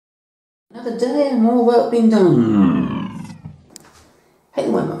Another day and more work being done. Hate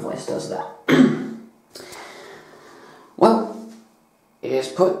when my voice does that. Well, here's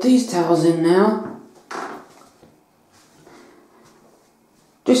put these towels in now.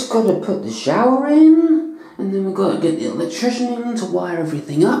 Just got to put the shower in, and then we've got to get the electrician in to wire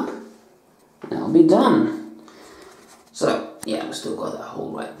everything up. That'll be done. So, yeah, we've still got that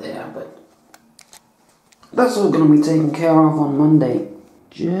hole right there, but that's all going to be taken care of on Monday.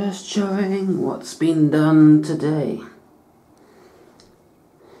 Just showing what's been done today.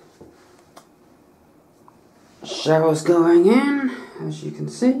 Shower's going in, as you can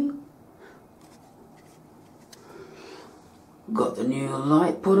see. Got the new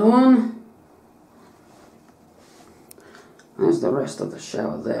light put on. There's the rest of the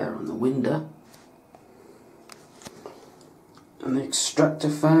shower there on the window. And the extractor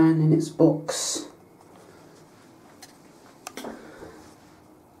fan in its box.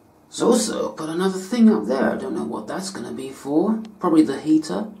 It's also put another thing up there. I don't know what that's going to be for. Probably the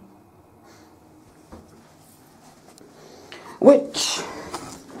heater. Which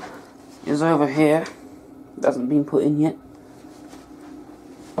is over here. Hasn't been put in yet.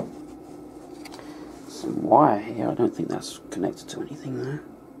 Some wire here. I don't think that's connected to anything there.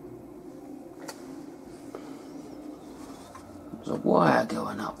 There's a wire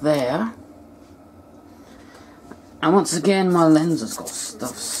going up there. And once again, my lens has got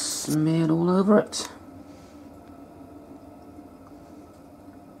stuff smeared all over it.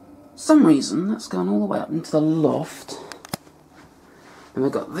 For some reason, that's gone all the way up into the loft. And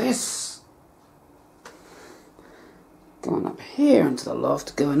we've got this going up here into the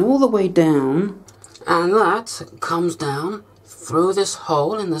loft, going all the way down. And that comes down through this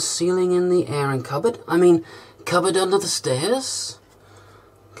hole in the ceiling in the airing cupboard. I mean, cupboard under the stairs.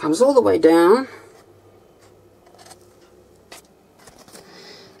 Comes all the way down.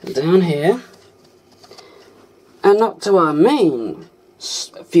 Down here, and not to our main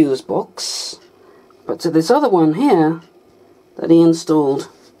fuse box, but to this other one here that he installed.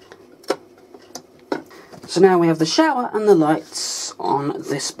 So now we have the shower and the lights on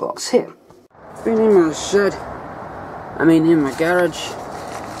this box here. Been in my shed, in my garage.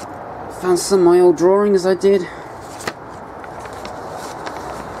 Found some of my old drawings I did.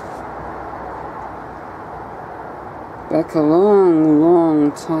 Back a long,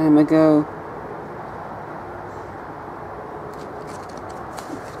 long time ago.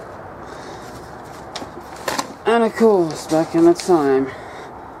 And of course, back in the time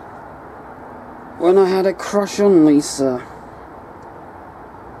when I had a crush on Lisa.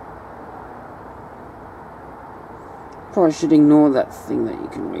 Probably should ignore that thing that you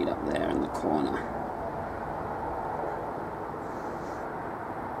can read up there in the corner.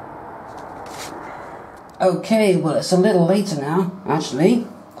 Okay, well it's a little later now, actually.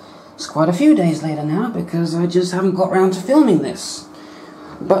 It's quite a few days later now because I just haven't got round to filming this.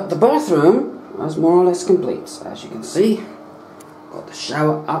 But the bathroom is more or less complete, as you can see. Got the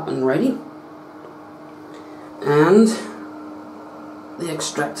shower up and ready. And the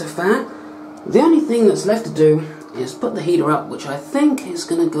extractor fan. The only thing that's left to do is put the heater up, which I think is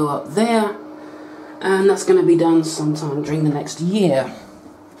going to go up there. And that's going to be done sometime during the next year.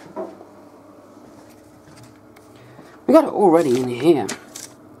 We got it already in here.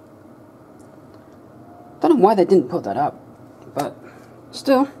 Don't know why they didn't put that up, but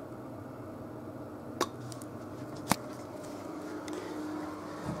still.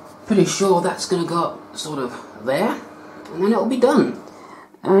 Pretty sure that's going to go up sort of there, and then it'll be done.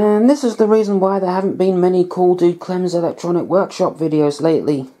 And this is the reason why there haven't been many Cool Dude Clem's Electronic Workshop videos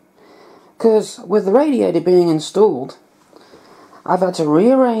lately. Because with the radiator being installed, I've had to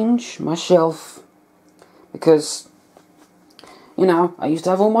rearrange my shelf because, you know, I used to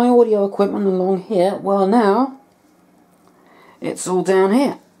have all my audio equipment along here. Well, now, it's all down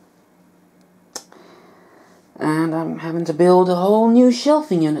here. And I'm having to build a whole new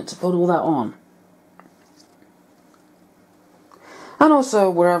shelving unit to put all that on. And also,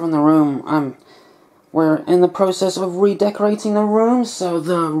 we're having the room, we're in the process of redecorating the room, so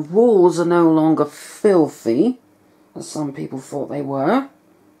the walls are no longer filthy, as some people thought they were.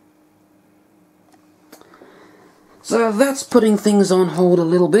 So that's putting things on hold a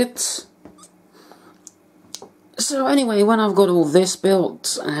little bit. So anyway, when I've got all this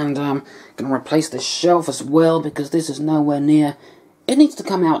built, and I'm going to replace the shelf as well, because this is nowhere near, it needs to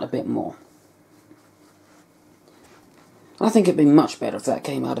come out a bit more. I think it'd be much better if that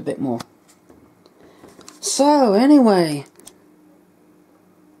came out a bit more. So anyway,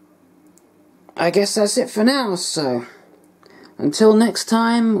 I guess that's it for now, so until next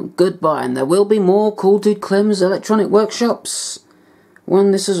time, goodbye, and there will be more Cool Dude Clem's Electronic Workshops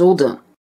when this is all done.